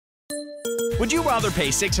Would you rather pay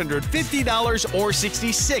 $650 or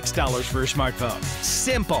 $66 for a smartphone?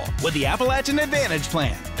 Simple. With the Appalachian Advantage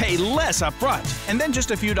plan. Pay less upfront and then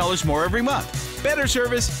just a few dollars more every month. Better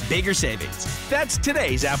service, bigger savings. That's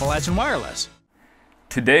today's Appalachian Wireless.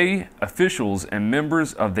 Today, officials and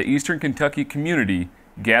members of the Eastern Kentucky community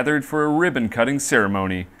gathered for a ribbon-cutting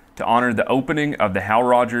ceremony to honor the opening of the Hal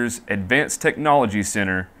Rogers Advanced Technology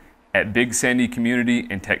Center at Big Sandy Community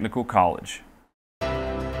and Technical College.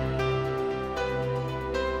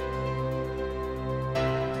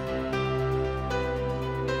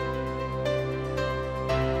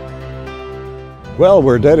 Well,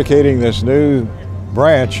 we're dedicating this new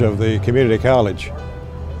branch of the community college,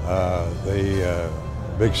 the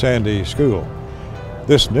Big Sandy School.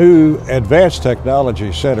 This new Advanced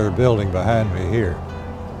Technology Center building behind me here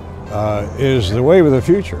is the way of the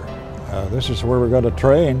future. This is where we're going to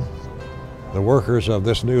train the workers of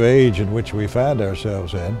this new age in which we find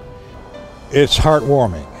ourselves in. It's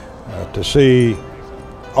heartwarming to see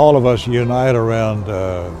all of us unite around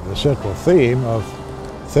the central theme of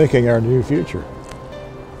thinking our new future.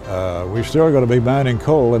 We're still going to be mining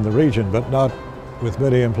coal in the region, but not with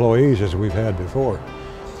many employees as we've had before.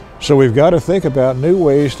 So we've got to think about new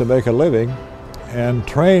ways to make a living and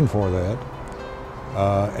train for that.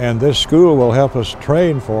 And this school will help us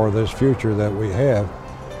train for this future that we have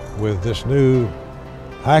with this new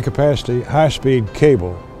high-capacity, high-speed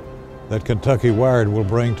cable that Kentucky Wired will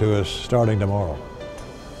bring to us starting tomorrow.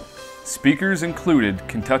 Speakers included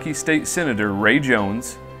Kentucky State Senator Ray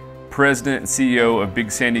Jones, President and CEO of Big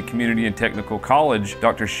Sandy Community and Technical College,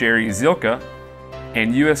 Dr. Sherry Zilka,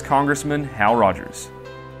 and U.S. Congressman Hal Rogers.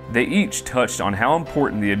 They each touched on how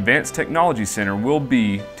important the Advanced Technology Center will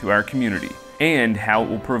be to our community and how it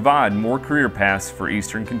will provide more career paths for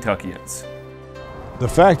Eastern Kentuckians. The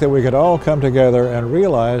fact that we could all come together and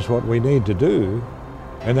realize what we need to do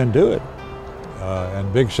and then do it.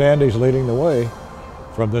 And Big Sandy's leading the way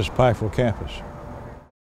from this Pikeville campus.